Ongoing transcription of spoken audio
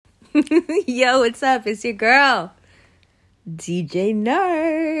Yo, what's up? It's your girl, DJ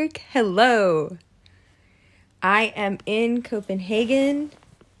Nark. Hello. I am in Copenhagen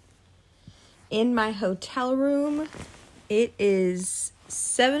in my hotel room. It is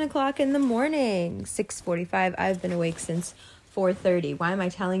 7 o'clock in the morning, 6:45. I've been awake since 4:30. Why am I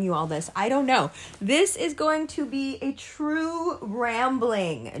telling you all this? I don't know. This is going to be a true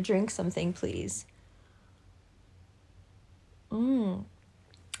rambling. Drink something, please.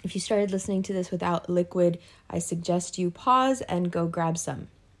 If you started listening to this without liquid, I suggest you pause and go grab some.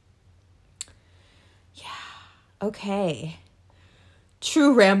 Yeah. Okay.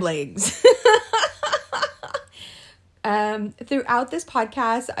 True ramblings. Throughout this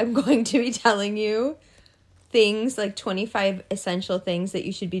podcast, I'm going to be telling you things like 25 essential things that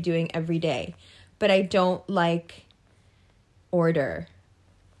you should be doing every day. But I don't like order.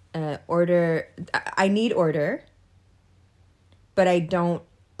 I need order. But I don't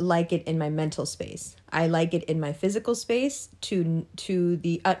like it in my mental space. I like it in my physical space to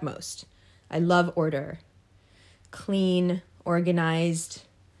the utmost. I love order. Clean, organized,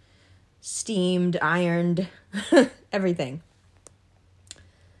 steamed, ironed, everything.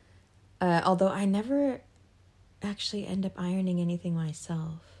 Although I never actually end up ironing anything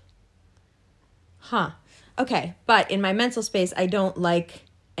myself. Okay, but in my mental space, I don't like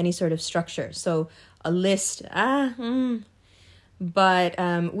any sort of structure. So a list, But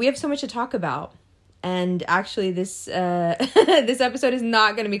we have so much to talk about. And actually this this episode is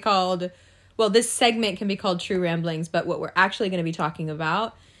not going to be called, well, this segment can be called True Ramblings, but what we're actually going to be talking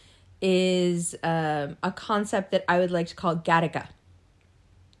about is a concept that I would like to call Gattaca.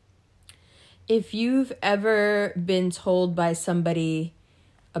 If you've ever been told by somebody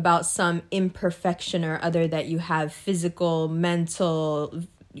about some imperfection or other that you have, physical, mental,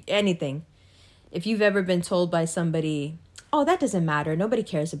 anything, if you've ever been told by somebody, oh, that doesn't matter, nobody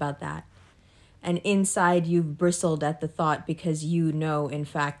cares about that, and inside you've bristled at the thought because you know, in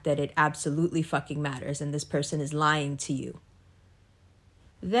fact, that it absolutely fucking matters and this person is lying to you,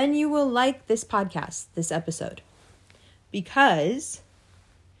 then you will like this podcast, this episode, because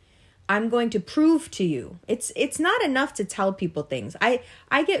I'm going to prove to you. It's not enough to tell people things. I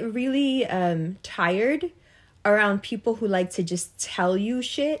get really tired around people who like to just tell you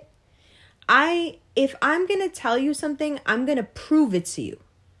shit. If I'm going to tell you something, I'm going to prove it to you.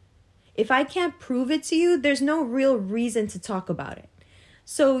 If I can't prove it to you, there's no real reason to talk about it.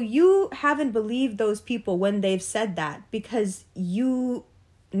 So you haven't believed those people when they've said that because you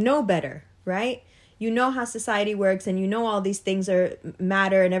know better, right? You know how society works and you know all these things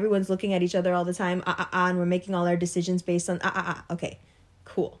matter and everyone's looking at each other all the time. And we're making all our decisions based on Okay,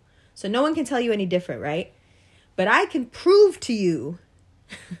 cool. So no one can tell you any different, right? But I can prove to you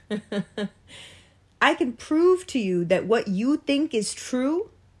I can prove to you that what you think is true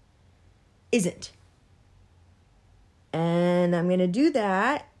isn't. And I'm going to do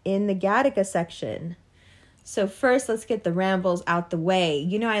that in the Gattaca section. So first, let's get the rambles out the way.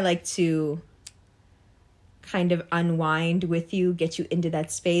 You know, I like to kind of unwind with you, get you into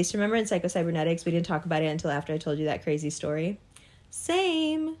that space. Remember in Psycho-Cybernetics, we didn't talk about it until after I told you that crazy story?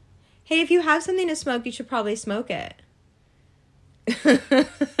 Same. Hey, if you have something to smoke, you should probably smoke it.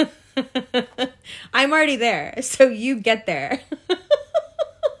 I'm already there, so you get there.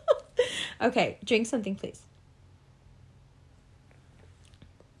 Okay, drink something, please.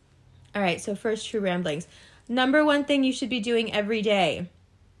 All right, so first, true ramblings. Number one thing you should be doing every day.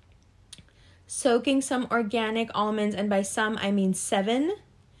 Soaking some organic almonds, and by some, I mean 7,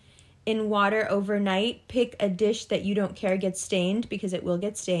 in water overnight. Pick a dish that you don't care gets stained, because it will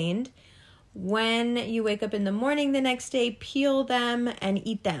get stained. When you wake up in the morning the next day, peel them and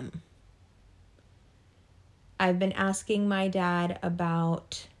eat them. I've been asking my dad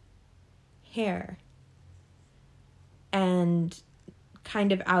about hair. And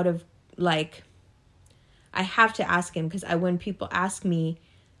kind of out of, like, I have to ask him because when people ask me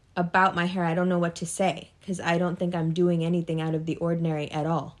about my hair, I don't know what to say because I don't think I'm doing anything out of the ordinary at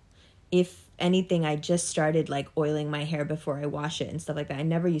all. If anything, I just started, like, oiling my hair before I wash it and stuff like that. I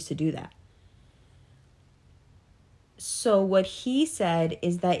never used to do that. So what he said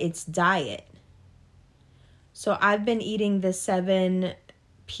is that it's diet. So I've been eating the 7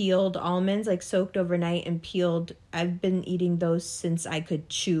 peeled almonds, like soaked overnight and peeled. I've been eating those since I could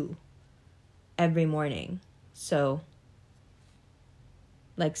chew every morning. So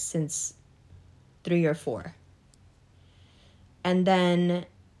like since 3 or 4. And then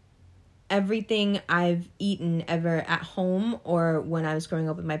everything I've eaten ever at home or when I was growing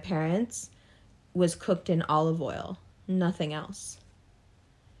up with my parents was cooked in olive oil. Nothing else.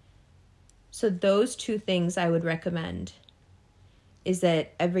 So those 2 things I would recommend. is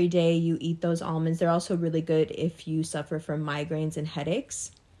that every day you eat those almonds. They're also really good if you suffer from migraines and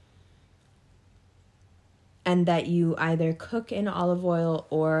headaches. And that you either cook in olive oil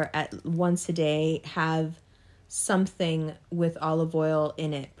or at once a day have something with olive oil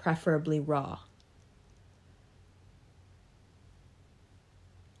in it, preferably raw.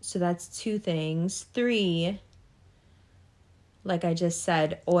 So that's 2 things. 3, like I just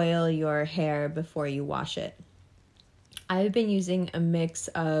said, oil your hair before you wash it. I've been using a mix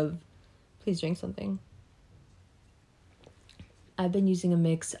of, please drink something. I've been using a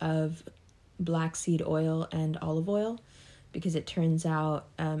mix of black seed oil and olive oil because it turns out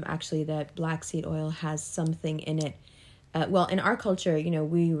actually that black seed oil has something in it. Well, in our culture,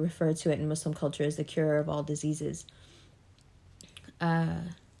 we refer to it in Muslim culture as the cure of all diseases.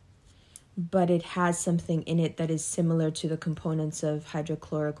 But it has something in it that is similar to the components of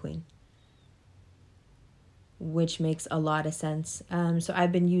hydrochloroquine, which makes a lot of sense. So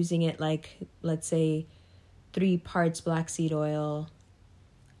I've been using it like, let's say, 3 parts black seed oil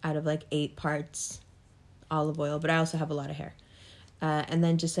out of like 8 parts olive oil, but I also have a lot of hair. And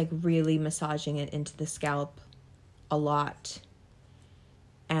then just like really massaging it into the scalp a lot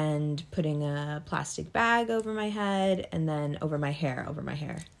and putting a plastic bag over my head and then over my hair.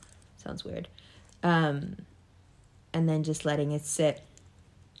 Sounds weird. And then just letting it sit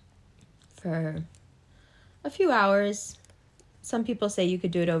for a few hours. Some people say you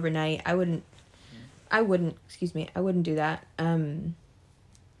could do it overnight. I wouldn't do that.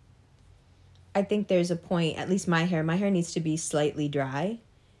 I think there's a point, at least my hair needs to be slightly dry.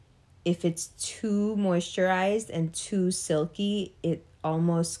 If it's too moisturized and too silky, it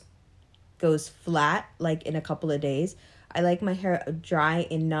almost goes flat, like in a couple of days. I like my hair dry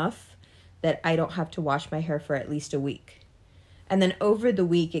enough that I don't have to wash my hair for at least a week. And then over the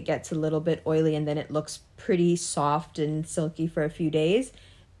week, it gets a little bit oily and then it looks pretty soft and silky for a few days.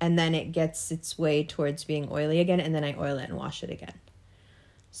 And then it gets its way towards being oily again, and then I oil it and wash it again.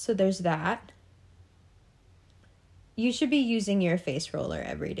 So there's that. You should be using your face roller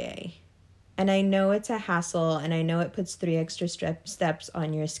every day. And I know it's a hassle, and I know it puts 3 extra steps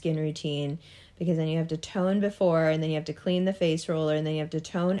on your skin routine, because then you have to tone before, and then you have to clean the face roller, and then you have to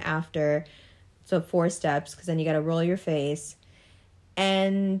tone after. So 4 steps, because then you got to roll your face.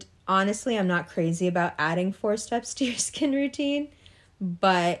 And honestly, I'm not crazy about adding 4 steps to your skin routine,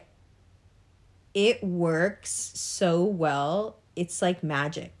 but it works so well. It's like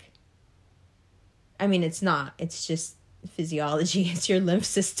magic. I mean, it's not. It's just physiology. It's your lymph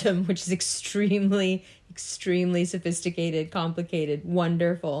system, which is extremely, extremely sophisticated, complicated,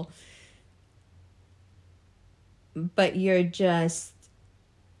 wonderful. But you're just,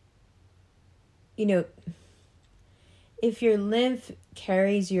 if your lymph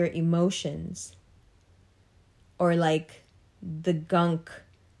carries your emotions, or like the gunk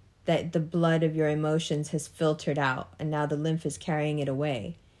that the blood of your emotions has filtered out, and now the lymph is carrying it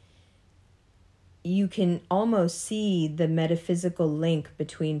away, you can almost see the metaphysical link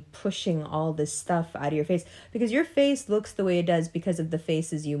between pushing all this stuff out of your face, because your face looks the way it does because of the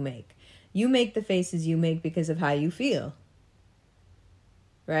faces you make. You make the faces you make because of how you feel,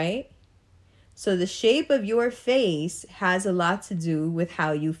 right? So the shape of your face has a lot to do with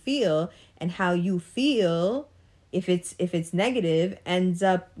how you feel, and how you feel, if it's negative, ends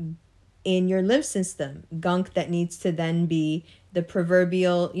up in your lymph system, gunk that needs to then be the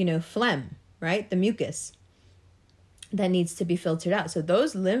proverbial, phlegm, right? The mucus that needs to be filtered out. So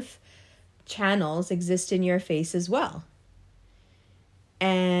those lymph channels exist in your face as well.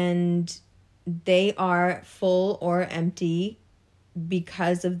 And they are full or empty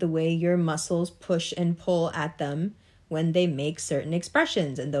because of the way your muscles push and pull at them when they make certain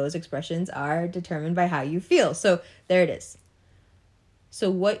expressions. And those expressions are determined by how you feel. So there it is. So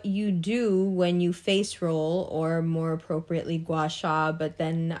what you do when you face roll, or more appropriately gua sha, but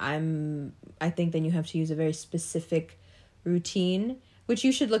then I think then you have to use a very specific routine, which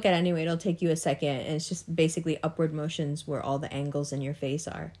you should look at anyway. It'll take you a second, and it's just basically upward motions where all the angles in your face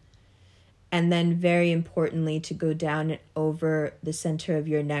are. And then very importantly, to go down over the center of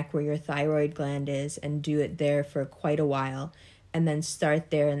your neck where your thyroid gland is, and do it there for quite a while. And then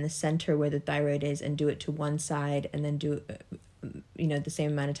start there in the center where the thyroid is, and do it to one side, and then do it the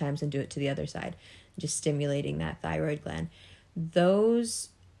same amount of times and do it to the other side, just stimulating that thyroid gland.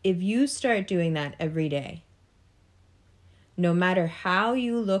 If you start doing that every day, no matter how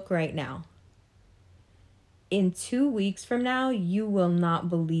you look right now, in 2 weeks from now, you will not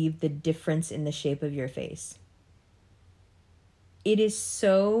believe the difference in the shape of your face. It is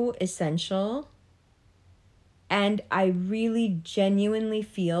so essential. And I really genuinely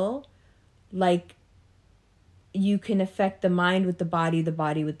feel like you can affect the mind with the body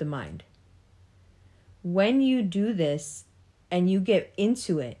with the mind. When you do this and you get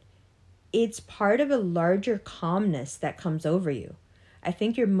into it, it's part of a larger calmness that comes over you. I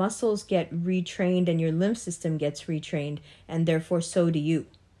think your muscles get retrained and your lymph system gets retrained, and therefore so do you.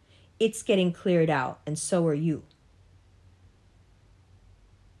 It's getting cleared out, and so are you.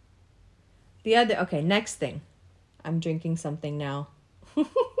 Next thing. I'm drinking something now.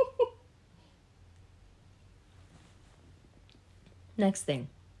 Next thing.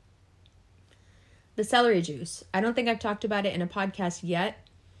 The celery juice. I don't think I've talked about it in a podcast yet.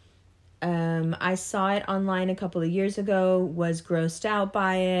 I saw it online a couple of years ago, was grossed out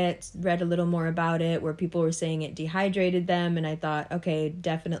by it, read a little more about it where people were saying it dehydrated them, and I thought, okay,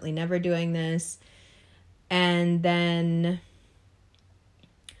 definitely never doing this. And then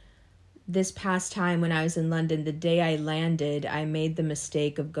this past time when I was in London, the day I landed, I made the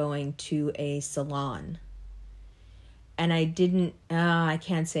mistake of going to a salon. And I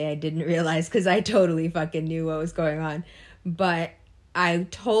can't say I didn't realize, because I totally fucking knew what was going on. But I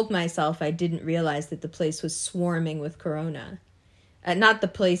told myself I didn't realize that the place was swarming with corona. Not the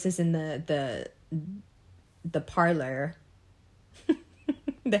places in the parlor,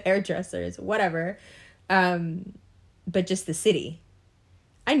 the hairdressers, whatever. But just the city.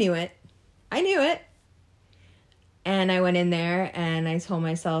 I knew it. And I went in there and I told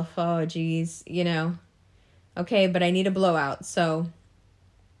myself, oh, geez, okay, but I need a blowout. So,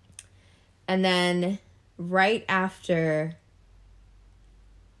 and then right after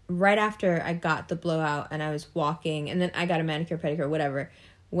I got the blowout and I was walking, and then I got a manicure, pedicure, whatever.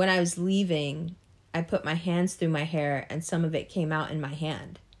 When I was leaving, I put my hands through my hair and some of it came out in my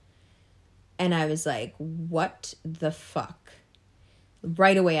hand. And I was like, what the fuck?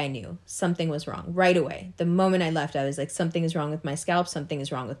 Right away, I knew something was wrong. Right away. The moment I left, I was like, something is wrong with my scalp. Something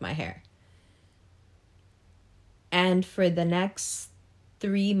is wrong with my hair. And for the next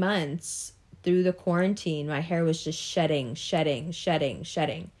 3 months through the quarantine, my hair was just shedding.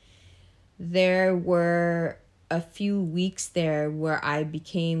 There were a few weeks there where I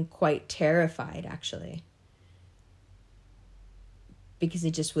became quite terrified, actually, because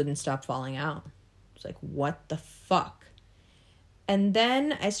it just wouldn't stop falling out. It's like, what the fuck? And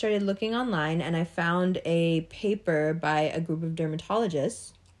then I started looking online and I found a paper by a group of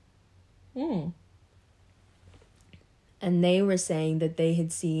dermatologists. And they were saying that they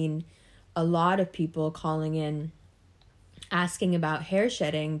had seen a lot of people calling in asking about hair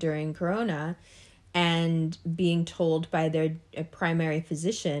shedding during Corona and being told by their primary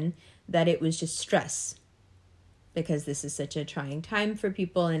physician that it was just stress, because this is such a trying time for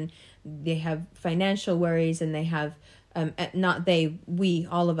people and they have financial worries, and they have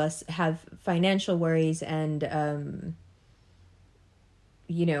all of us have financial worries and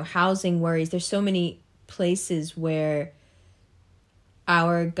housing worries. There's so many places where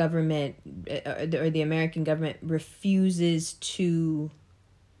our government or the American government refuses to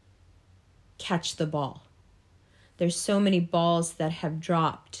catch the ball. There's so many balls that have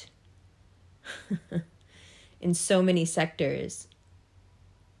dropped in so many sectors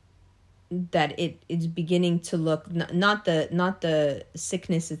that it's beginning to look, not the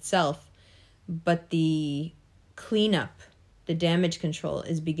sickness itself, but the cleanup, the damage control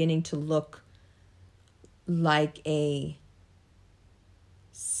is beginning to look like a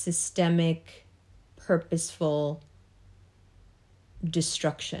systemic, purposeful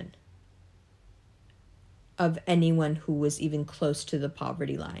destruction of anyone who was even close to the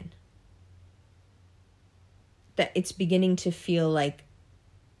poverty line. That it's beginning to feel like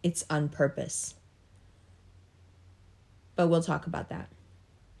it's on purpose. But we'll talk about that.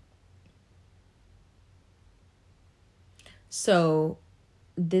 So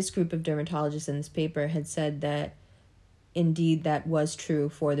this group of dermatologists in this paper had said that indeed that was true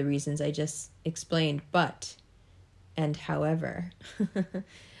for the reasons I just explained, but, and however,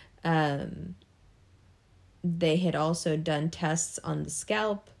 they had also done tests on the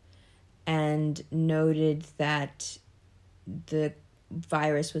scalp and noted that the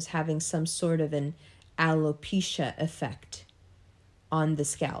virus was having some sort of an alopecia effect on the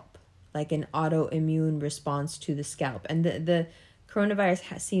scalp, like an autoimmune response to the scalp. And the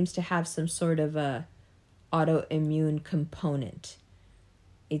coronavirus seems to have some sort of a autoimmune component.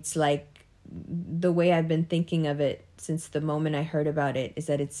 It's like, the way I've been thinking of it since the moment I heard about it is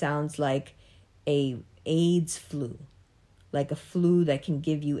that it sounds like a AIDS flu, like a flu that can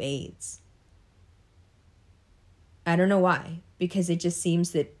give you AIDS. I don't know why, because it just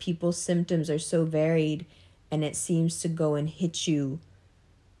seems that people's symptoms are so varied and it seems to go and hit you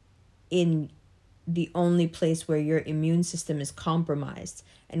in the only place where your immune system is compromised.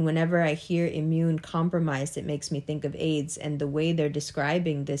 And whenever I hear immune compromised, it makes me think of AIDS and the way they're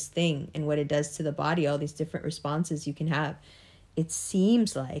describing this thing and what it does to the body, all these different responses you can have. It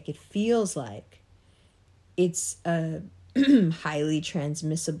seems like, it feels like it's a highly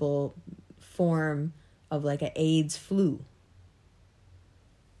transmissible form of like an AIDS flu.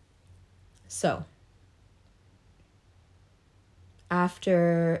 So,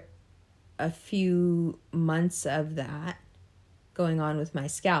 after a few months of that going on with my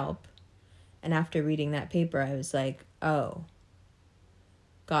scalp, and after reading that paper, I was like, oh,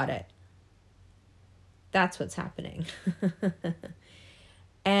 got it. That's what's happening.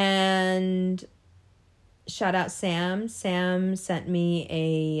 And shout out Sam. Sam sent me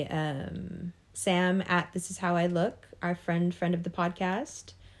a, Sam at This Is How I Look, our friend of the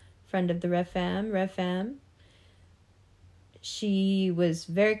podcast, friend of the Rev Fam. She was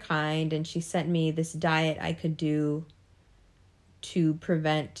very kind, and she sent me this diet I could do to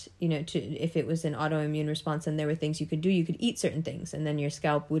prevent, if it was an autoimmune response and there were things you could do, you could eat certain things and then your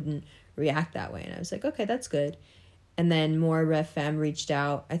scalp wouldn't react that way. And I was like, okay, that's good. And then more Rev Fam reached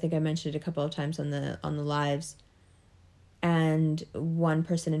out. I think I mentioned it a couple of times on the lives. And one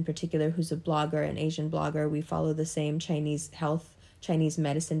person in particular who's a blogger, an Asian blogger, we follow the same Chinese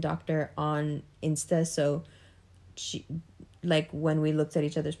medicine doctor on Insta. So she, like, when we looked at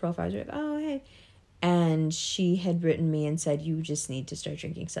each other's profiles, we were like, oh, hey. And she had written me and said, you just need to start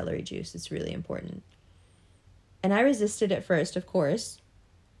drinking celery juice. It's really important. And I resisted at first, of course.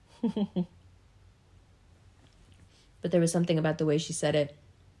 But there was something about the way she said it.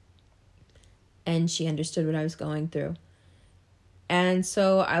 And she understood what I was going through. And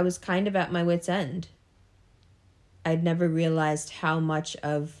so I was kind of at my wit's end. I'd never realized how much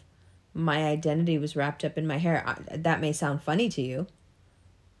of my identity was wrapped up in my hair. That may sound funny to you,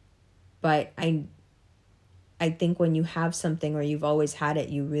 but I think when you have something or you've always had it,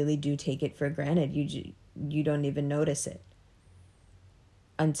 you really do take it for granted. You don't even notice it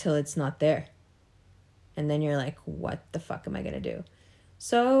until it's not there. And then you're like, what the fuck am I going to do?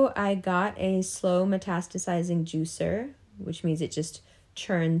 So I got a slow metastasizing juicer, which means it just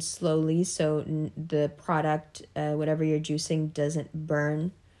churns slowly. So the product, whatever you're juicing, doesn't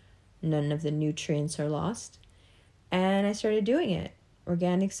burn. None of the nutrients are lost. And I started doing it.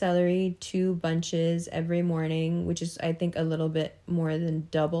 Organic celery, 2 bunches every morning, which is, I think, a little bit more than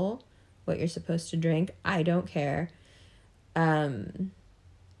double what you're supposed to drink. I don't care. And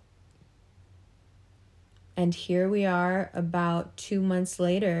here we are about 2 months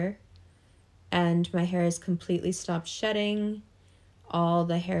later, and my hair has completely stopped shedding. All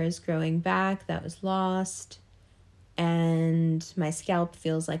the hair is growing back that was lost. And my scalp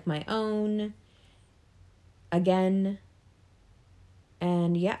feels like my own again.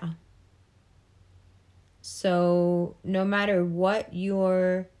 And yeah. So no matter what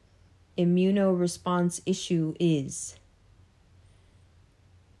your immunoresponse issue is,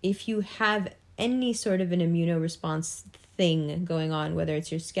 if you have any sort of an immunoresponse thing going on, whether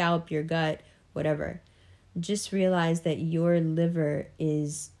it's your scalp, your gut, whatever, just realize that your liver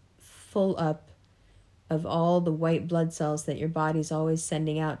is full up of all the white blood cells that your body's always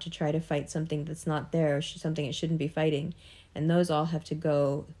sending out to try to fight something that's not there or something it shouldn't be fighting. And those all have to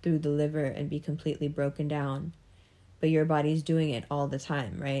go through the liver and be completely broken down. But your body's doing it all the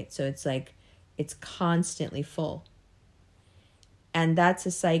time, right? So it's like, it's constantly full. And that's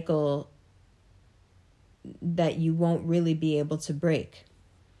a cycle that you won't really be able to break.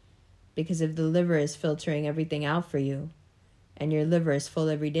 Because if the liver is filtering everything out for you, and your liver is full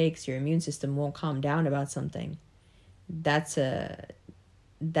every day because your immune system won't calm down about something, that's an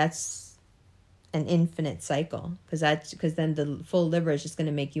infinite cycle, because then the full liver is just going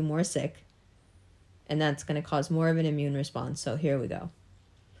to make you more sick, and that's going to cause more of an immune response. So here we go.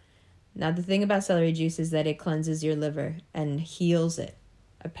 Now the thing about celery juice is that it cleanses your liver and heals it.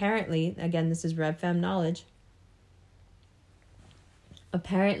 Apparently, again, this is Rev Fam knowledge.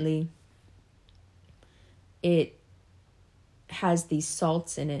 Apparently, it has these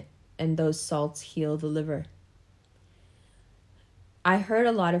salts in it, and those salts heal the liver. I heard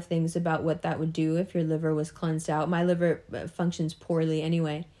a lot of things about what that would do if your liver was cleansed out. My liver functions poorly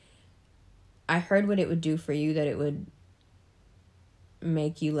anyway. I heard what it would do for you, that it would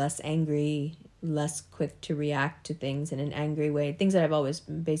make you less angry, less quick to react to things in an angry way. Things that I've always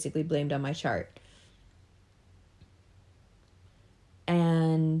basically blamed on my chart.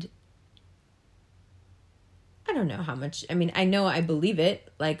 And I don't know how much, I know I believe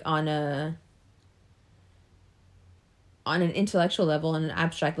it, like on an intellectual level, on an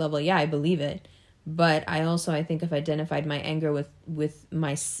abstract level, yeah, I believe it. But I think I've identified my anger with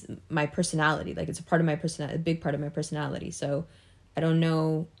my personality. Like, it's a part of my personality, a big part of my personality. So I don't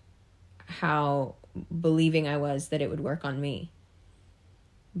know how believing I was that it would work on me.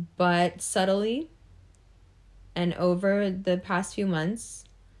 But subtly, and over the past few months,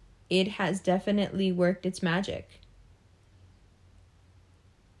 it has definitely worked its magic.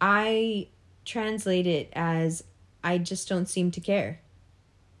 I translate it as, I just don't seem to care.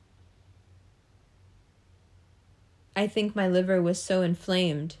 I think my liver was so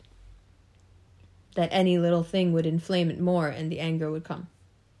inflamed that any little thing would inflame it more and the anger would come.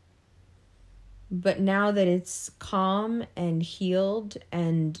 But now that it's calm and healed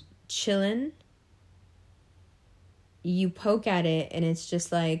and chillin', you poke at it and it's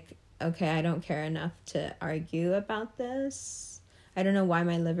just like, okay, I don't care enough to argue about this. I don't know why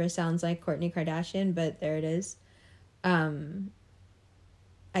my liver sounds like Kourtney Kardashian, but there it is. I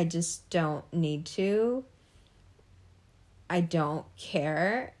just don't need to. I don't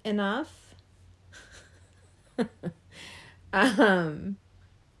care enough.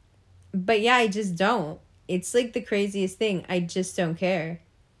 But yeah, I just don't. It's like the craziest thing. I just don't care.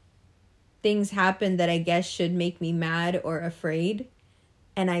 Things happen that I guess should make me mad or afraid,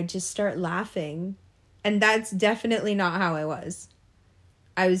 and I just start laughing. And that's definitely not how I was.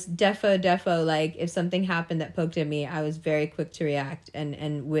 I was defo, like, if something happened that poked at me, I was very quick to react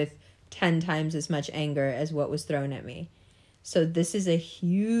and with 10 times as much anger as what was thrown at me. So this is a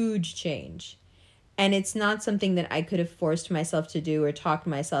huge change. And it's not something that I could have forced myself to do or talked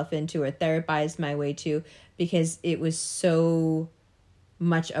myself into or therapized my way to, because it was so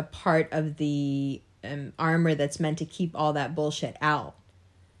much a part of the armor that's meant to keep all that bullshit out.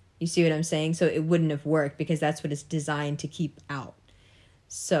 You see what I'm saying? So it wouldn't have worked because that's what it's designed to keep out.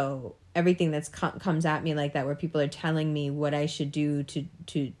 So everything that's comes at me like that, where people are telling me what I should do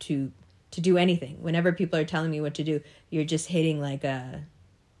to do anything. Whenever people are telling me what to do, you're just hitting like a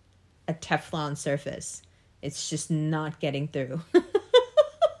Teflon surface. It's just not getting through.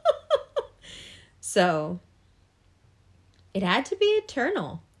 So it had to be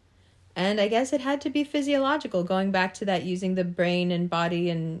eternal. And I guess it had to be physiological, going back to that, using the brain and body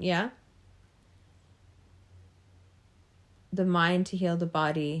and, yeah. The mind to heal the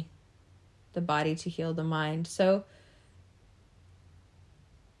body to heal the mind. So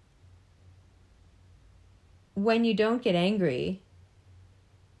when you don't get angry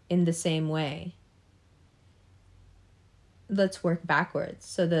in the same way, let's work backwards.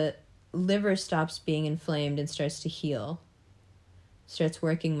 So the liver stops being inflamed and starts to heal, starts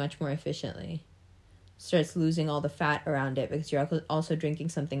working much more efficiently, starts losing all the fat around it, because you're also drinking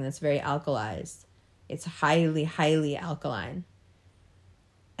something that's very alkalized. It's highly, highly alkaline.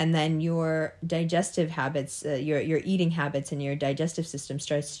 And then your digestive habits, your eating habits and your digestive system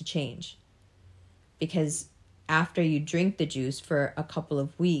starts to change. Because after you drink the juice for a couple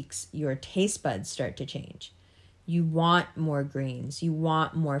of weeks, your taste buds start to change. You want more greens. You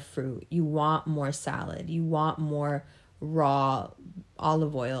want more fruit. You want more salad. You want more raw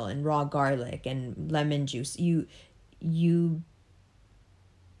olive oil and raw garlic and lemon juice. You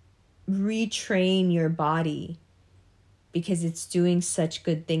retrain your body because it's doing such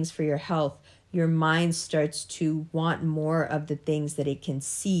good things for your health. Your mind starts to want more of the things that it can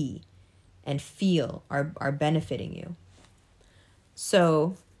see and feel are benefiting you.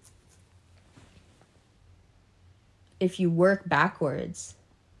 So if you work backwards,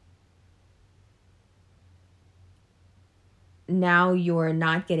 now you're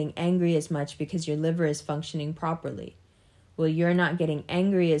not getting angry as much because your liver is functioning properly. Well, you're not getting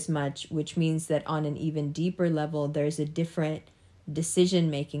angry as much, which means that on an even deeper level, there's a different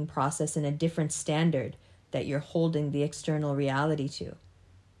decision-making process and a different standard that you're holding the external reality to.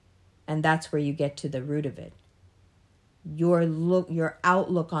 And that's where you get to the root of it. Your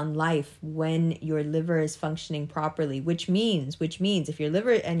outlook on life when your liver is functioning properly, which means if your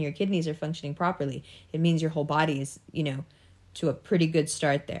liver and your kidneys are functioning properly, it means your whole body is, to a pretty good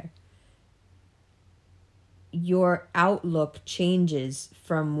start there. Your outlook changes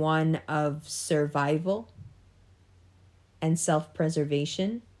from one of survival and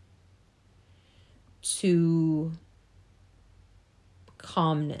self-preservation to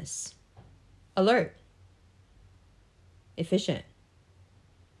calmness, alert, efficient,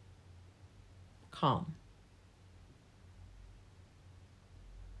 calm.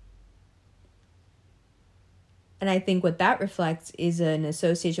 And I think what that reflects is an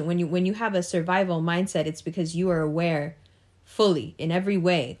association. When you have a survival mindset, it's because you are aware fully, in every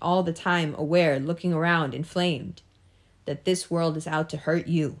way, all the time, aware, looking around, inflamed, that this world is out to hurt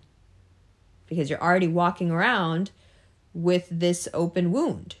you. Because you're already walking around with this open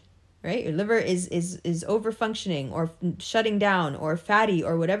wound. right? Your liver is over functioning or shutting down or fatty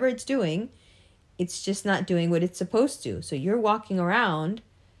or whatever it's doing. It's just not doing what it's supposed to. So you're walking around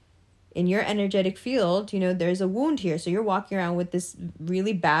in your energetic field, there's a wound here. So you're walking around with this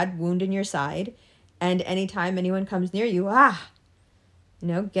really bad wound in your side. And anytime anyone comes near you,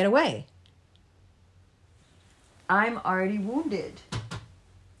 get away. I'm already wounded.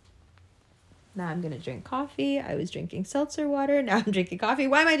 Now I'm going to drink coffee. I was drinking seltzer water. Now I'm drinking coffee.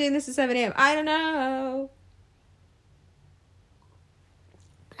 Why am I doing this at 7 a.m.? I don't know.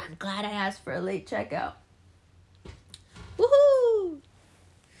 I'm glad I asked for a late checkout. Woohoo!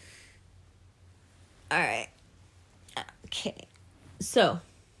 All right. Okay. So,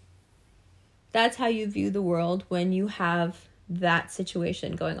 that's how you view the world when you have that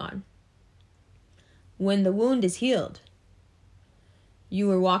situation going on. When the wound is healed, you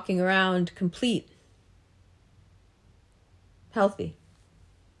were walking around complete, healthy,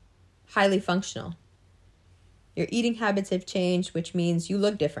 highly functional. Your eating habits have changed, which means you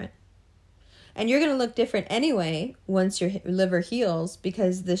look different. And you're going to look different anyway once your liver heals,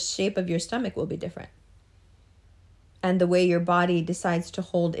 because the shape of your stomach will be different. And the way your body decides to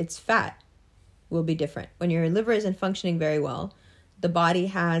hold its fat will be different. When your liver isn't functioning very well, the body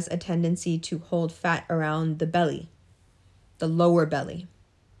has a tendency to hold fat around the belly, the lower belly.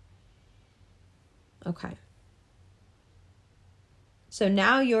 Okay. So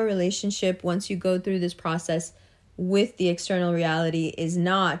now your relationship, once you go through this process with the external reality, is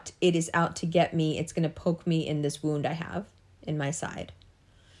not, it is out to get me, it's going to poke me in this wound I have in my side.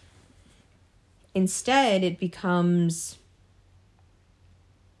 Instead, it becomes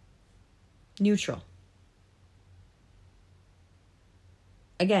neutral.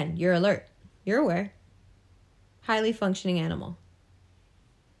 Again, you're alert. You're aware. Highly functioning animal.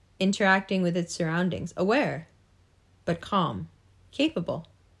 Interacting with its surroundings. Aware, but calm. Capable.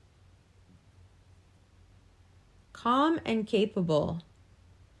 Calm and capable.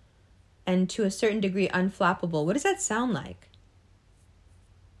 And to a certain degree, unflappable. What does that sound like?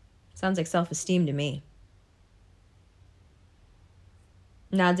 Sounds like self-esteem to me.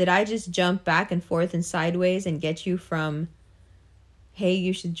 Now, did I just jump back and forth and sideways and get you from, hey,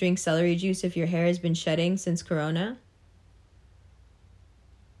 you should drink celery juice if your hair has been shedding since Corona,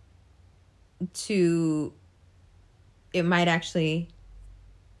 to it might actually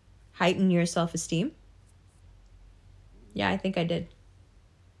heighten your self-esteem? Yeah, I think I did.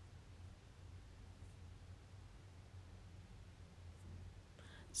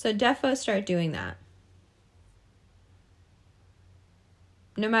 So defo, start doing that.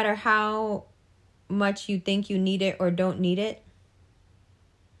 No matter how much you think you need it or don't need it,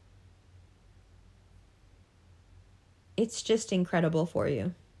 it's just incredible for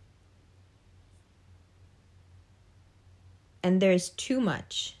you. And there's too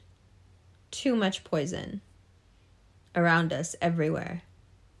much poison around us everywhere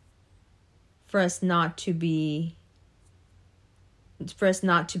for us not to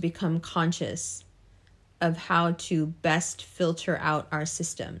become conscious of how to best filter out our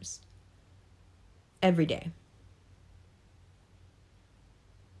systems every day.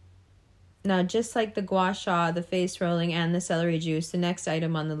 Now, just like the gua sha, the face rolling, and the celery juice, the next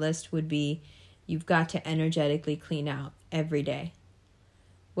item on the list would be you've got to energetically clean out every day.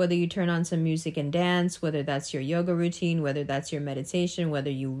 Whether you turn on some music and dance, whether that's your yoga routine, whether that's your meditation,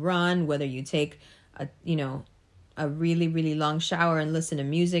 whether you run, whether you take a really, really long shower and listen to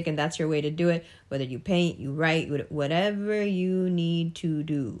music and that's your way to do it, whether you paint, you write, whatever you need to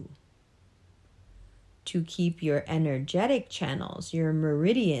do to keep your energetic channels, your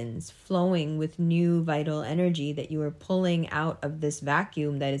meridians flowing with new vital energy that you are pulling out of this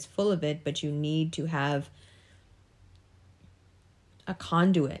vacuum that is full of it, but you need to have a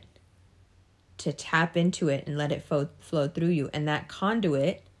conduit to tap into it and let it flow through you. And that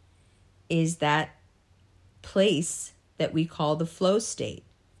conduit is that place that we call the flow state.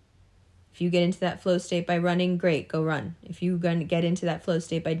 If you get into that flow state by running, great, go run. If you're going to get into that flow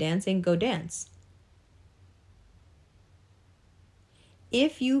state by dancing, go dance.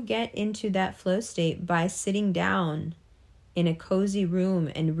 If you get into that flow state by sitting down in a cozy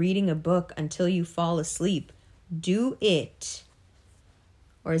room and reading a book until you fall asleep, do it.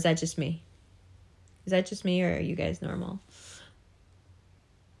 Or is that just me? Is that just me, or are you guys normal?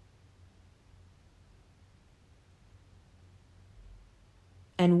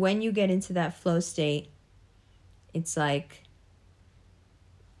 And when you get into that flow state, it's like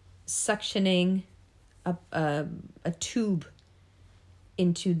suctioning a tube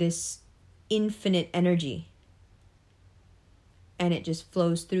into this infinite energy. And it just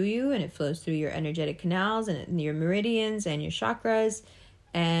flows through you, and it flows through your energetic canals and your meridians and your chakras.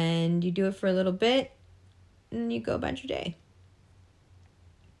 And you do it for a little bit, and you go about your day.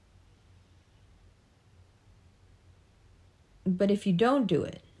 But if you don't do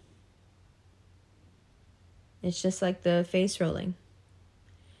it, it's just like the face rolling.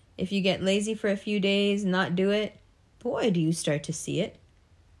 If you get lazy for a few days, not do it, boy, do you start to see it.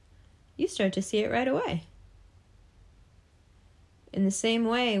 You start to see it right away. In the same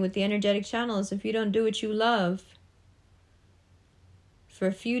way with the energetic channels, if you don't do what you love for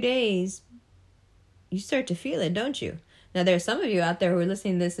a few days, you start to feel it, don't you? Now, there are some of you out there who are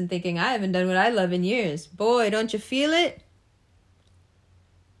listening to this and thinking, I haven't done what I love in years. Boy, don't you feel it?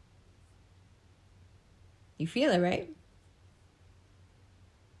 You feel it, right?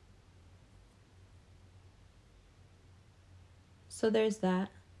 So there's that.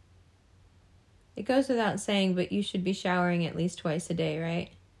 It goes without saying, but you should be showering at least twice a day, right?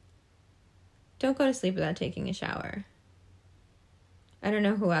 Don't go to sleep without taking a shower. I don't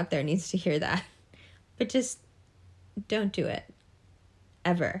know who out there needs to hear that, but just don't do it.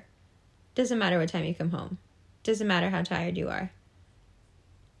 Ever. Doesn't matter what time you come home. Doesn't matter how tired you are.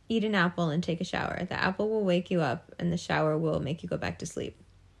 Eat an apple and take a shower. The apple will wake you up and the shower will make you go back to sleep.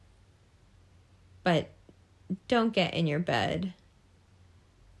 But don't get in your bed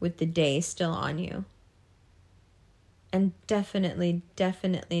with the day still on you. And definitely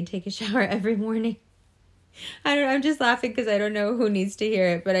take a shower every morning. I'm just laughing because I don't know who needs to hear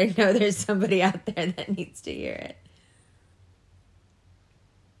it, but I know there's somebody out there that needs to hear it.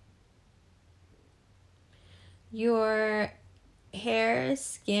 Your hair,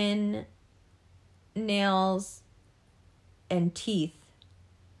 skin, nails, and teeth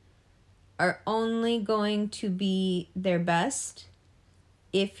are only going to be their best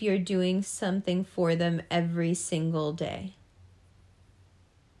if you're doing something for them every single day.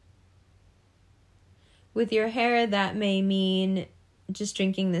 With your hair, that may mean just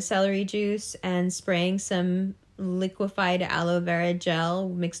drinking the celery juice and spraying some liquefied aloe vera gel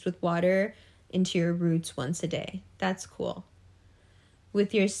mixed with water into your roots once a day. That's cool.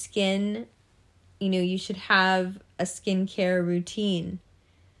 With your skin, you should have a skincare routine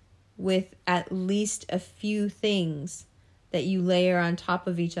with at least a few things that you layer on top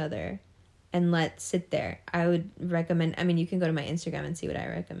of each other and let sit there. I would recommend, you can go to my Instagram and see what I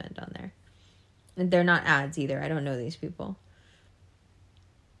recommend on there. And they're not ads either. I don't know these people.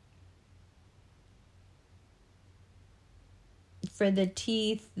 For the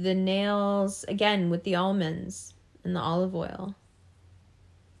teeth, the nails, again, with the almonds and the olive oil.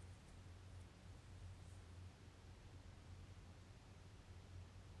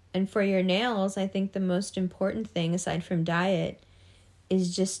 And for your nails, I think the most important thing, aside from diet,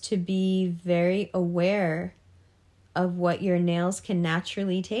 is just to be very aware of what your nails can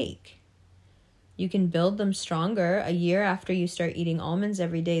naturally take. You can build them stronger. A year after you start eating almonds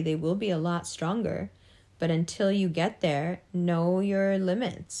every day, they will be a lot stronger. But until you get there, know your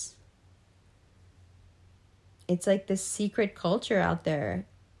limits. It's like this secret culture out there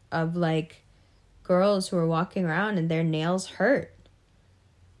of like girls who are walking around and their nails hurt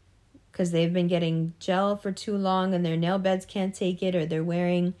because they've been getting gel for too long and their nail beds can't take it, or they're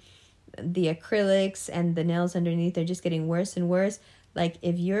wearing the acrylics and the nails underneath are just getting worse and worse. Like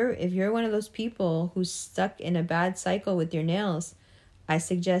if you're one of those people who's stuck in a bad cycle with your nails, I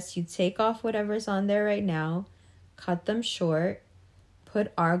suggest you take off whatever's on there right now, cut them short,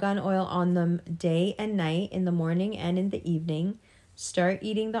 put argan oil on them day and night, in the morning and in the evening. Start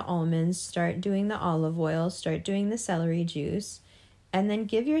eating the almonds, start doing the olive oil, start doing the celery juice, and then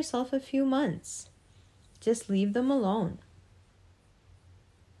give yourself a few months. Just leave them alone.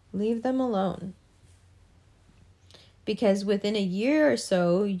 Leave them alone. Because within a year or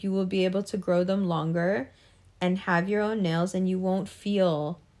so, you will be able to grow them longer and have your own nails, and you won't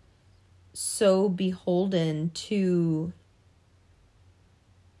feel so beholden to,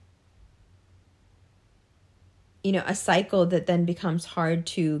 a cycle that then becomes hard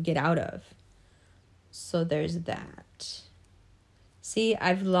to get out of. So there's that. See,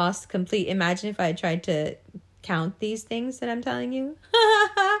 I've lost complete. Imagine if I tried to count these things that I'm telling you.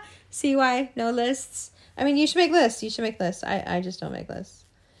 See why? No lists. You should make lists. You should make lists. I just don't make lists.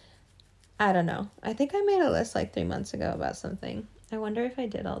 I don't know. I think I made a list like 3 months ago about something. I wonder if I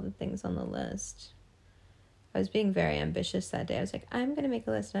did all the things on the list. I was being very ambitious that day. I was like, I'm going to make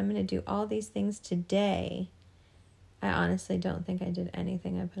a list and I'm going to do all these things today. I honestly don't think I did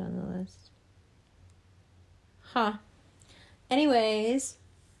anything I put on the list. Huh. Anyways.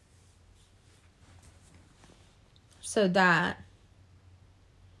 So that.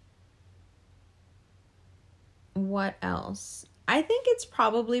 What else? I think it's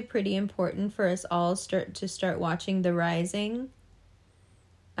probably pretty important for us all to start watching The Rising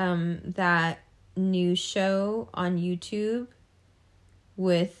that news show on YouTube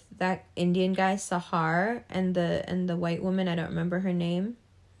with that Indian guy Sahar and the white woman, I don't remember her name,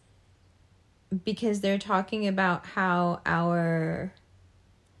 because they're talking about how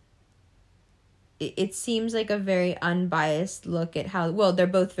it seems like a very unbiased look at how, well, they're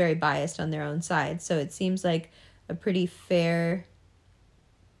both very biased on their own side, so it seems like a pretty fair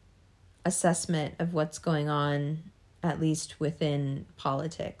assessment of what's going on, at least within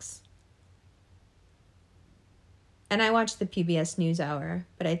politics. And I watch the PBS NewsHour,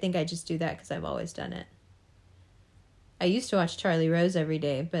 but I think I just do that because I've always done it. I used to watch Charlie Rose every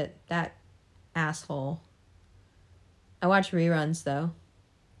day, but that asshole. I watch reruns, though,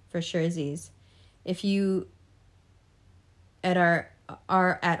 for surezies. If you are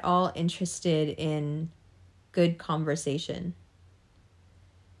at all interested in good conversation,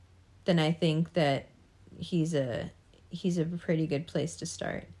 then I think that he's a pretty good place to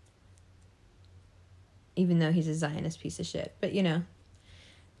start. Even though he's a Zionist piece of shit. But,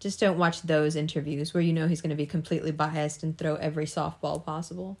 just don't watch those interviews where he's going to be completely biased and throw every softball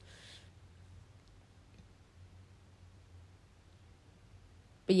possible.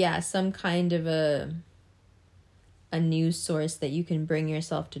 But yeah, some kind of a news source that you can bring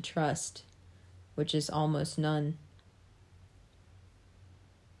yourself to trust, which is almost none.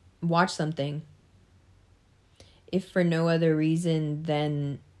 Watch something. If for no other reason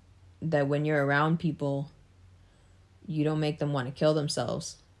than that when you're around people, you don't make them want to kill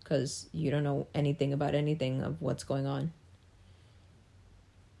themselves because you don't know anything about anything of what's going on.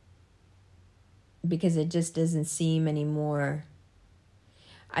 Because it just doesn't seem anymore.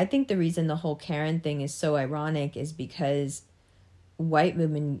 I think the reason the whole Karen thing is so ironic is because white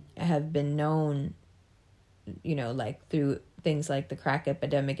women have been known, like through things like the crack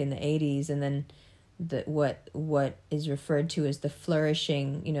epidemic in the 80s, and then what is referred to as the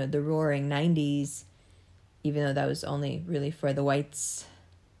flourishing, the roaring 90s, even though that was only really for the whites.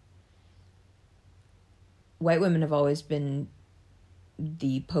 White women have always been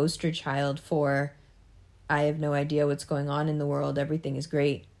the poster child for, I have no idea what's going on in the world, everything is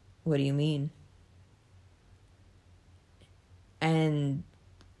great, what do you mean? And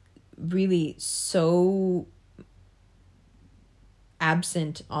really so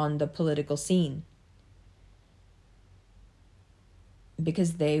absent on the political scene.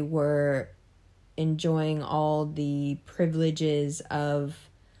 Because they were enjoying all the privileges of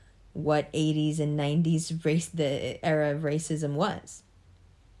what 80s and 90s the era of racism was.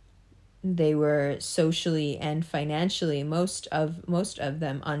 They were socially and financially, most of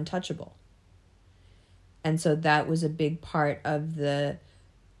them, untouchable. And so that was a big part of the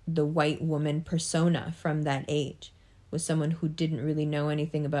white woman persona from that age, was someone who didn't really know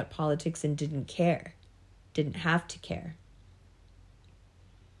anything about politics and didn't care, didn't have to care.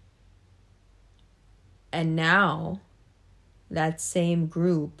 And now, that same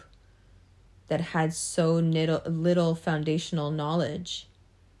group that had so little foundational knowledge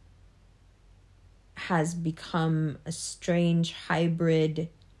has become a strange hybrid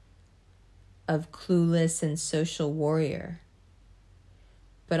of clueless and social warrior,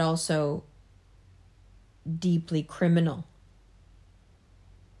 but also deeply criminal.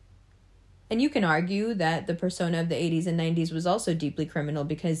 And you can argue that the persona of the 80s and 90s was also deeply criminal,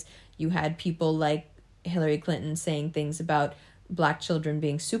 because you had people like Hillary Clinton saying things about black children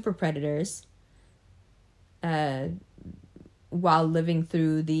being super predators while living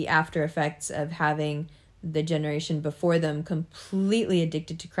through the after effects of having the generation before them completely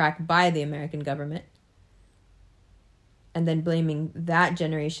addicted to crack by the American government, and then blaming that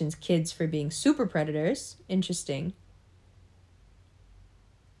generation's kids for being super predators. Interesting.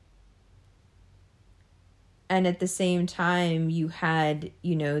 And at the same time, you had,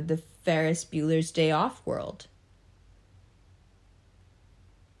 the Ferris Bueller's Day Off world.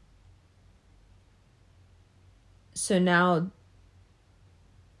 So now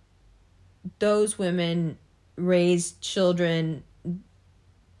those women raise children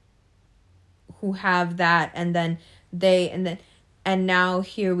who have that, and now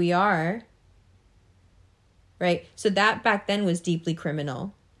here we are, right? So that back then was deeply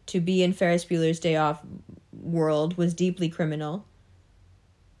criminal. To be in Ferris Bueller's Day Off world was deeply criminal,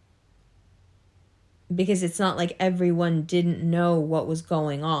 because it's not like everyone didn't know what was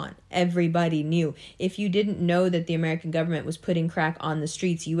going on. Everybody knew. If you didn't know that the American government was putting crack on the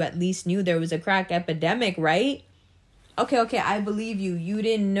streets, you at least knew there was a crack epidemic, right? Okay, I believe you. You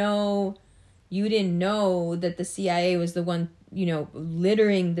didn't know that the CIA was the one,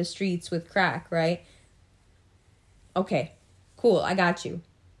 littering the streets with crack, right? Okay, cool, I got you.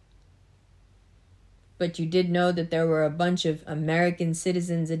 But you did know that there were a bunch of American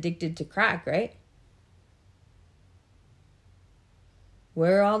citizens addicted to crack, right?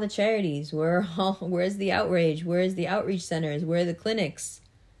 Where are all the charities? Where's the outrage? Where's the outreach centers? Where are the clinics?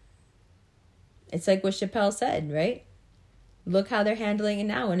 It's like what Chappelle said, right? Look how they're handling it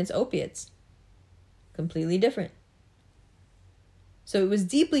now when it's opiates. Completely different. So it was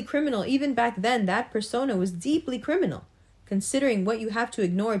deeply criminal. Even back then, that persona was deeply criminal, considering what you have to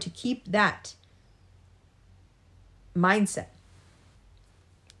ignore to keep that mindset.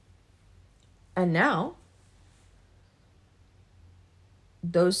 And now,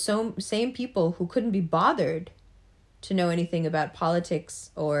 those same people who couldn't be bothered to know anything about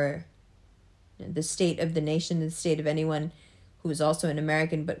politics or the state of the nation, the state of anyone who was also an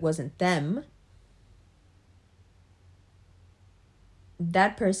American but wasn't them,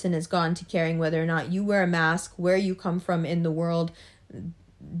 that person has gone to caring whether or not you wear a mask, where you come from in the world,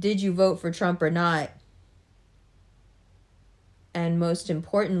 did you vote for Trump or not. And most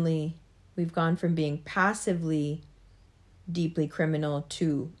importantly, we've gone from being passively deeply criminal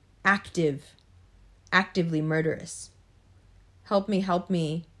to actively murderous. Help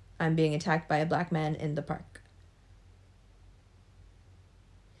me, I'm being attacked by a black man in the park.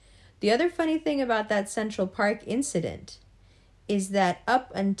 The other funny thing about that Central Park incident is that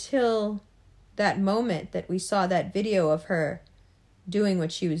up until that moment that we saw that video of her doing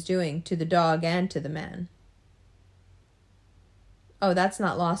what she was doing to the dog and to the man, oh, that's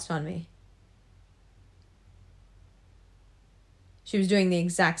not lost on me. She was doing the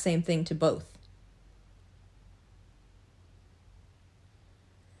exact same thing to both.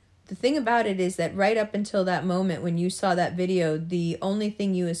 The thing about it is that right up until that moment when you saw that video, the only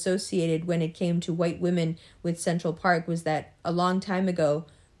thing you associated when it came to white women with Central Park was that a long time ago,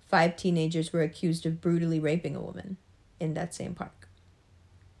 5 teenagers were accused of brutally raping a woman in that same park.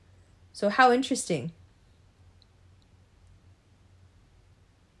 So how interesting.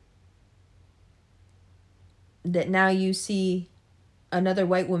 That now you see another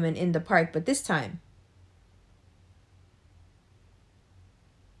white woman in the park, but this time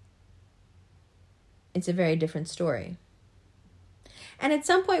it's a very different story. And at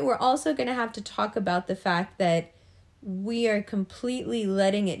some point, we're also going to have to talk about the fact that we are completely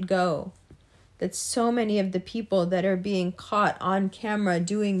letting it go. That so many of the people that are being caught on camera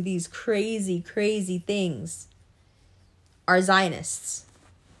doing these crazy, crazy things are Zionists.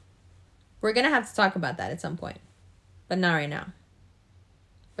 We're going to have to talk about that at some point, but not right now.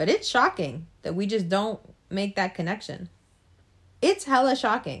 But it's shocking that we just don't make that connection. It's hella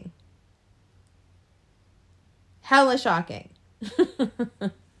shocking. Hella shocking.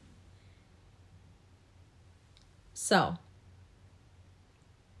 So,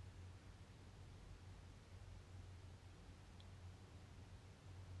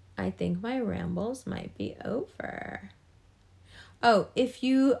 I think my rambles might be over. Oh, if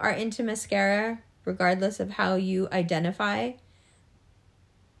you are into mascara, regardless of how you identify,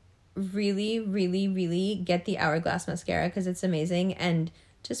 really, really, really get the Hourglass mascara because it's amazing, and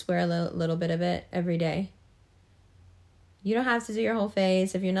just wear a little bit of it every day. You don't have to do your whole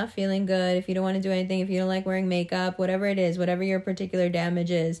face. If you're not feeling good, if you don't want to do anything, if you don't like wearing makeup, whatever it is, whatever your particular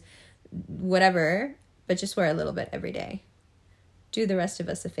damage is, whatever, but just wear a little bit every day. Do the rest of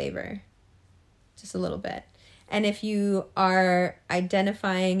us a favor. Just a little bit. And if you are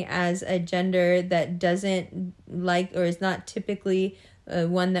identifying as a gender that doesn't like or is not typically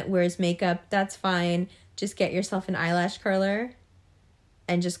one that wears makeup, that's fine. Just get yourself an eyelash curler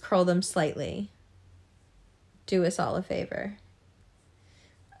and just curl them slightly. Do us all a favor.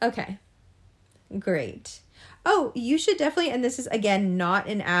 Okay, great. Oh, you should definitely, and this is again not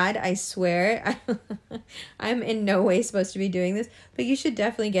an ad, I swear. I'm in no way supposed to be doing this, but you should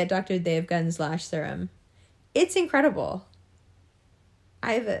definitely get Dr. Devgan's Lash Serum. It's incredible.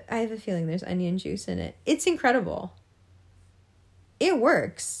 I have a feeling there's onion juice in it. It's incredible. It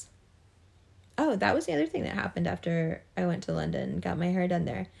works. Oh, that was the other thing that happened after I went to London and got my hair done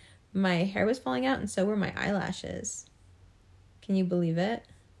there. My hair was falling out and so were my eyelashes. Can you believe it?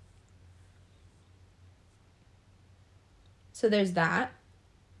 So there's that.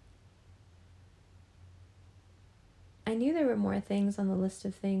 I knew there were more things on the list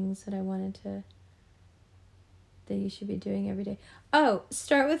of things that I wanted to, that you should be doing every day. Oh,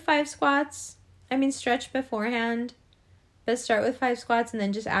 start with 5 squats. I mean, stretch beforehand, but start with 5 squats and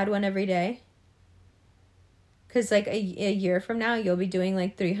then just add one every day. Because like a year from now, you'll be doing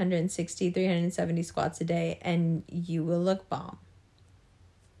like 360, 370 squats a day and you will look bomb.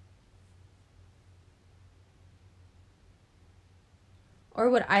 Or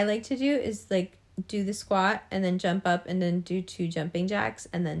what I like to do is like do the squat and then jump up and then do 2 jumping jacks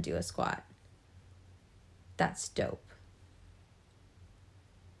and then do a squat. That's dope.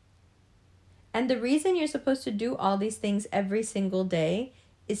 And the reason you're supposed to do all these things every single day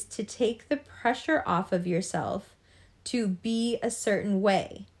is to take the pressure off of yourself to be a certain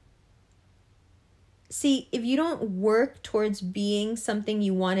way. See, if you don't work towards being something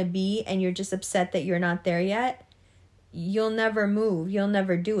you want to be and you're just upset that you're not there yet, you'll never move. You'll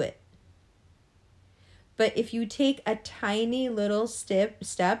never do it. But if you take a tiny little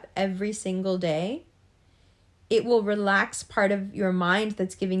step every single day, it will relax part of your mind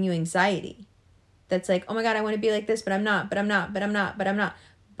that's giving you anxiety. That's like, oh my God, I want to be like this, but I'm not.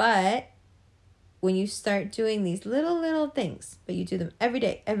 But when you start doing these little things, but you do them every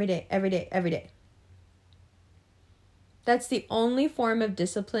day, that's the only form of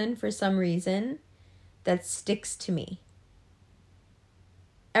discipline for some reason that sticks to me.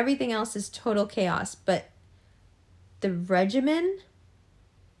 Everything else is total chaos, but the regimen,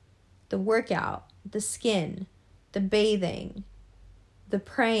 the workout, the skin, the bathing, the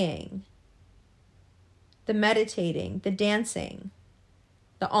praying, the meditating, the dancing,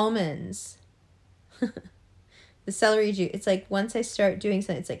 the almonds, the celery juice. It's like once I start doing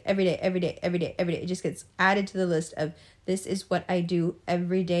something, it's like every day. It just gets added to the list of this is what I do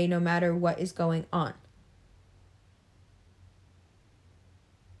every day, no matter what is going on.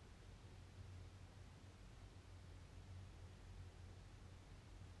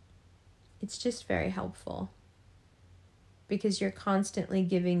 It's just very helpful because you're constantly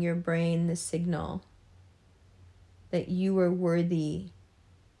giving your brain the signal that you are worthy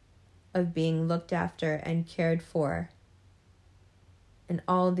of being looked after and cared for in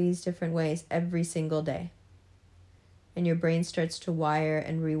all these different ways every single day. And your brain starts to wire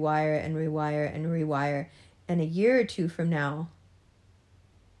and rewire and rewire and rewire. And a year or two from now,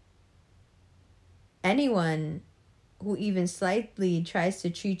 anyone who even slightly tries to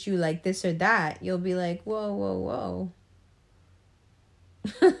treat you like this or that, you'll be like, whoa.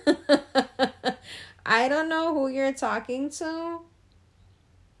 I don't know who you're talking to,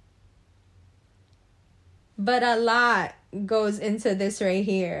 but a lot goes into this right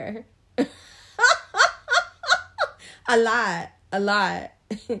here. A lot.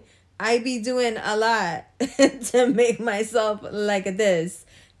 I be doing a lot to make myself like this.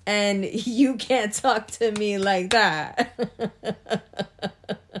 And you can't talk to me like that.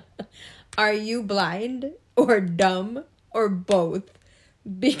 Are you blind or dumb or both?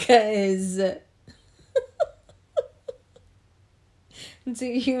 Because do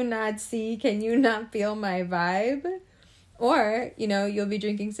you not see? Can you not feel my vibe? Or, you'll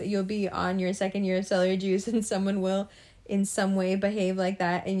be on your second year of celery juice and someone will in some way behave like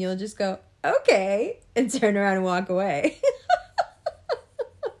that and you'll just go, okay, and turn around and walk away.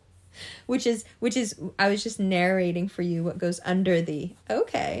 Which is, I was just narrating for you what goes under the,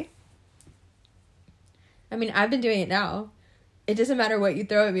 okay. I mean, I've been doing it now. It doesn't matter what you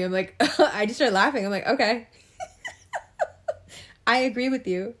throw at me. I'm like, I just start laughing. I'm like, okay. I agree with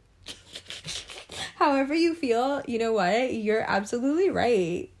you. However you feel, you know what? You're absolutely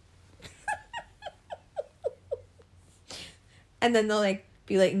right. And then they'll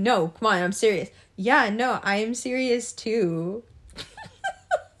be like, no, come on, I'm serious. Yeah, no, I am serious too.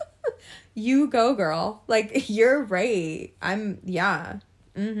 You go, girl. You're right. Yeah.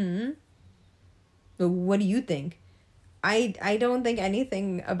 But what do you think? I don't think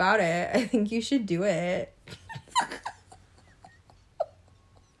anything about it. I think you should do it.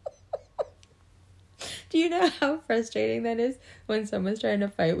 Do you know how frustrating that is when someone's trying to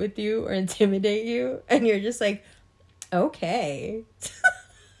fight with you or intimidate you and you're just like, okay.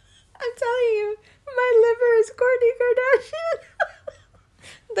 I'm telling you, my liver is Kourtney Kardashian.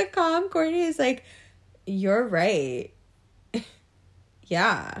 The calm Kourtney is like, you're right.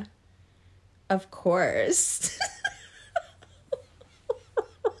 Yeah. Of course.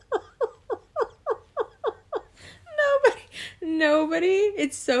 Nobody,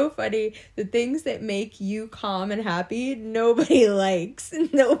 it's so funny. The things that make you calm and happy, nobody likes.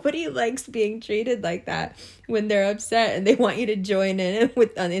 Nobody likes being treated like that when they're upset and they want you to join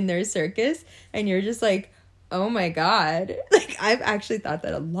in their circus. And you're just like, oh my God. I've actually thought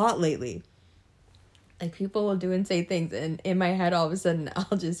that a lot lately. People will do and say things and in my head, all of a sudden,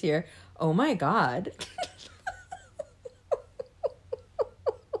 I'll just hear, oh my God.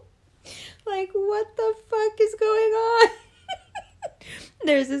 What the fuck is going on?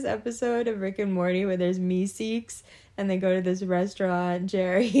 There's this episode of Rick and Morty where there's Meeseeks and they go to this restaurant.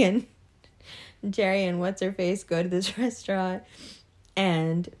 Jerry and what's-her-face go to this restaurant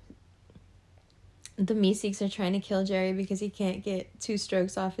and the Meeseeks are trying to kill Jerry because he can't get 2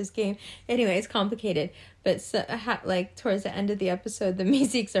 strokes off his game. Anyway, it's complicated. But towards the end of the episode, the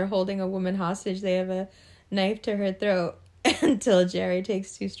Meeseeks are holding a woman hostage. They have knife to her throat until Jerry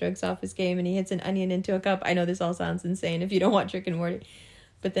takes 2 strokes off his game and he hits an onion into a cup. I know this all sounds insane if you don't watch Rick and Morty.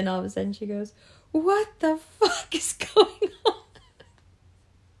 But then all of a sudden she goes, what the fuck is going on?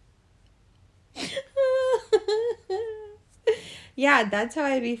 Yeah, that's how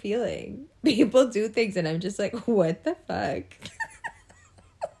I be feeling. People do things and I'm just like, what the fuck?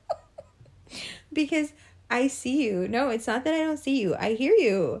 Because I see you. No, it's not that I don't see you. I hear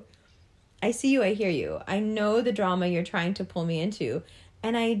you. I see you. I hear you. I know the drama you're trying to pull me into.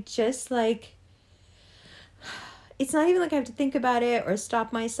 And I just like, it's not even like I have to think about it or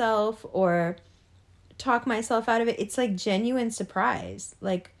stop myself or talk myself out of it. It's like genuine surprise.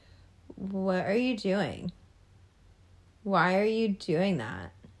 Like, what are you doing? Why are you doing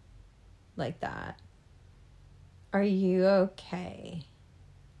that? Like that? Are you okay?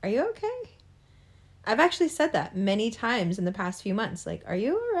 Are you okay? I've actually said that many times in the past few months. Like, are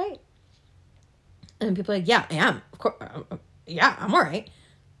you all right? And people are like, yeah, I am. Of course. Yeah, I'm all right.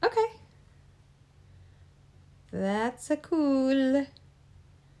 Okay. That's a cool.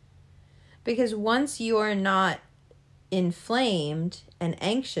 Because once you're not inflamed and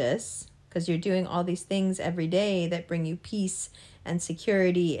anxious, because you're doing all these things every day that bring you peace and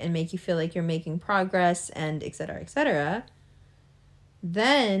security and make you feel like you're making progress and et cetera,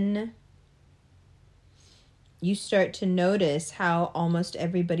 then you start to notice how almost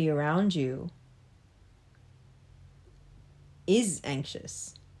everybody around you is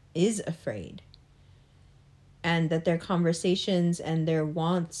anxious, is afraid, and that their conversations and their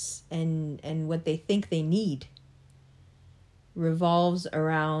wants and what they think they need revolves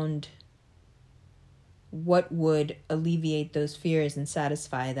around what would alleviate those fears and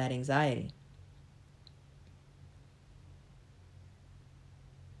satisfy that anxiety.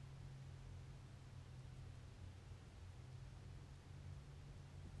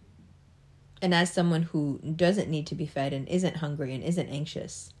 And as someone who doesn't need to be fed and isn't hungry and isn't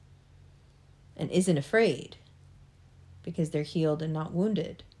anxious and isn't afraid because they're healed and not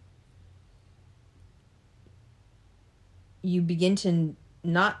wounded, you begin to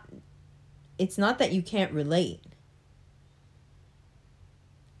not, it's not that you can't relate,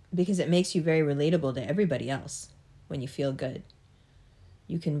 because it makes you very relatable to everybody else when you feel good.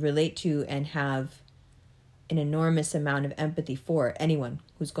 You can relate to and have an enormous amount of empathy for anyone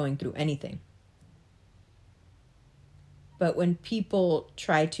who's going through anything. But when people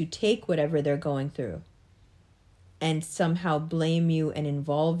try to take whatever they're going through and somehow blame you and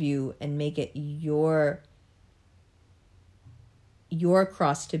involve you and make it your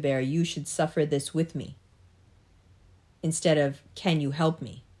cross to bear, you should suffer this with me, instead of, can you help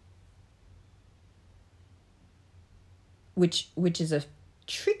me? Which is a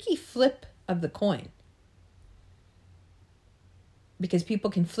tricky flip of the coin, because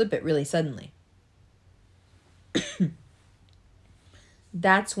people can flip it really suddenly.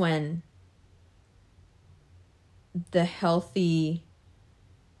 That's when the healthy,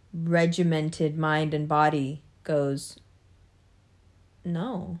 regimented mind and body goes,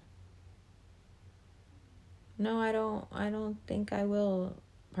 no, I don't think I will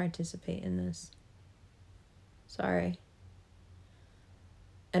participate in this. Sorry.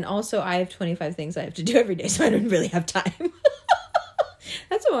 And also, I have 25 things I have to do every day, so I don't really have time.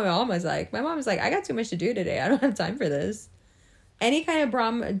 That's what my mom was like. My mom was like, I got too much to do today. I don't have time for this. Any kind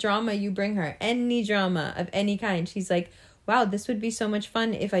of drama you bring her, any drama of any kind, she's like, wow, this would be so much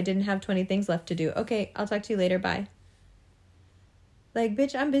fun if I didn't have 20 things left to do. Okay, I'll talk to you later. Bye. Like,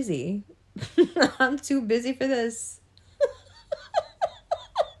 bitch, I'm busy. I'm too busy for this.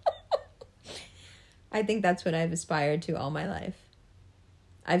 I think that's what I've aspired to all my life.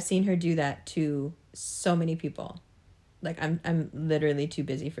 I've seen her do that to so many people. Like, I'm literally too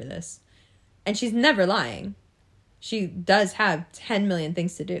busy for this. And she's never lying. She does have 10 million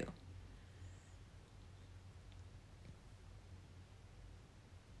things to do.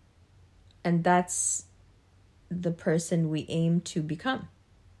 And that's the person we aim to become.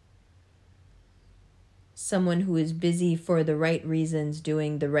 Someone who is busy for the right reasons,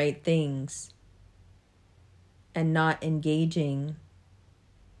 doing the right things, and not engaging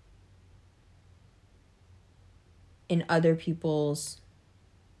in other people's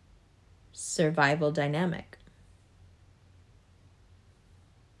survival dynamic.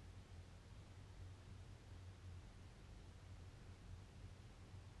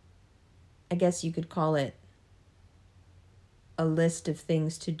 I guess you could call it a list of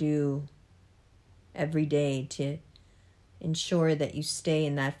things to do every day to ensure that you stay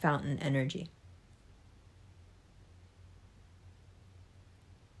in that fountain energy.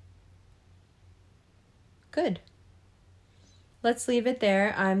 Good. let's leave it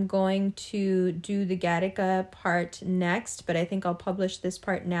there. I'm going to do the Gattaca part next, but I think I'll publish this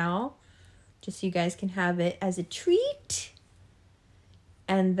part now, just so you guys can have it as a treat.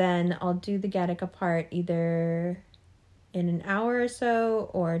 And then I'll do the Gattaca part either in an hour or so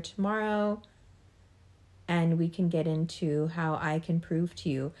or tomorrow. And we can get into how I can prove to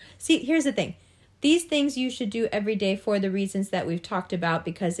you. See, here's the thing. These things you should do every day for the reasons that we've talked about,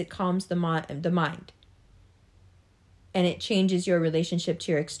 because it calms the mind. And it changes your relationship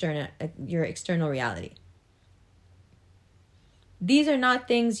to your external reality. These are not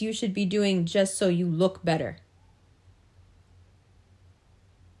things you should be doing just so you look better.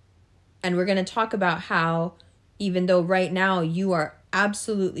 And we're going to talk about how, even though right now you are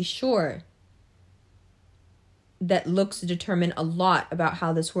absolutely sure that looks determine a lot about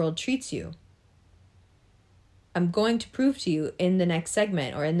how this world treats you, I'm going to prove to you in the next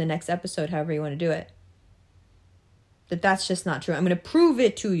segment or in the next episode, however you want to do it, that that's just not true. I'm going to prove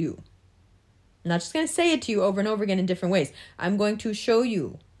it to you. I'm not just going to say it to you over and over again in different ways. I'm going to show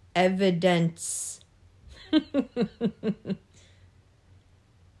you evidence.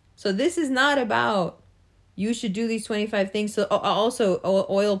 So this is not about you should do these 25 things. So also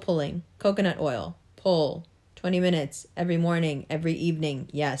oil pulling, coconut oil, pull 20 minutes every morning, every evening.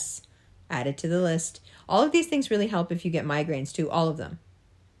 Yes, add it to the list. All of these things really help if you get migraines too, all of them.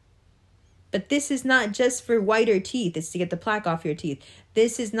 But this is not just for whiter teeth. It's to get the plaque off your teeth.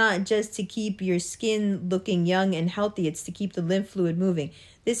 This is not just to keep your skin looking young and healthy. It's to keep the lymph fluid moving.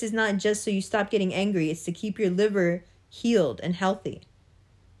 This is not just so you stop getting angry. It's to keep your liver healed and healthy.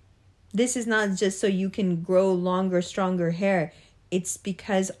 This is not just so you can grow longer, stronger hair. It's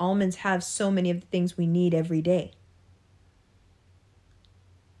because almonds have so many of the things we need every day.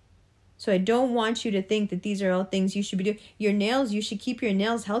 So I don't want you to think that these are all things you should be doing. Your nails, you should keep your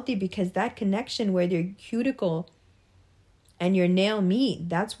nails healthy, because that connection where your cuticle and your nail meet,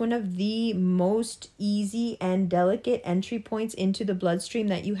 that's one of the most easy and delicate entry points into the bloodstream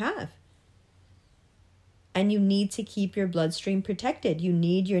that you have. And you need to keep your bloodstream protected. You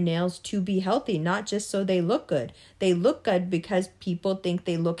need your nails to be healthy, not just so they look good. They look good because people think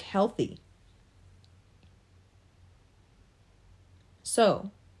they look healthy.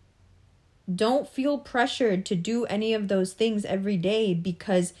 So, don't feel pressured to do any of those things every day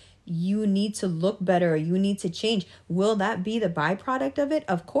because you need to look better or you need to change. Will that be the byproduct of it?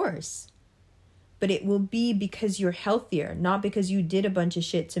 Of course. But it will be because you're healthier, not because you did a bunch of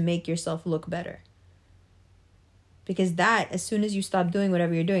shit to make yourself look better. Because that, as soon as you stop doing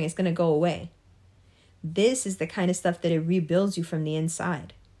whatever you're doing, it's going to go away. This is the kind of stuff that it rebuilds you from the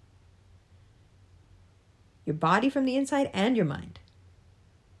inside. Your body from the inside and your mind.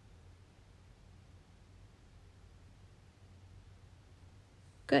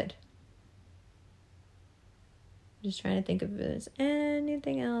 Good. I'm just trying to think if there's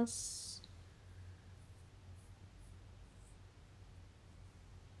anything else.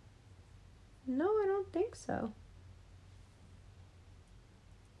 No, I don't think so.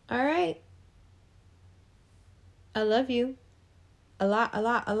 All right. I love you. A lot, a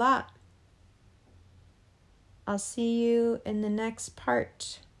lot, a lot. I'll see you in the next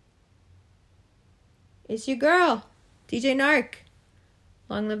part. It's your girl, DJ Narc.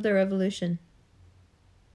 Long live the revolution.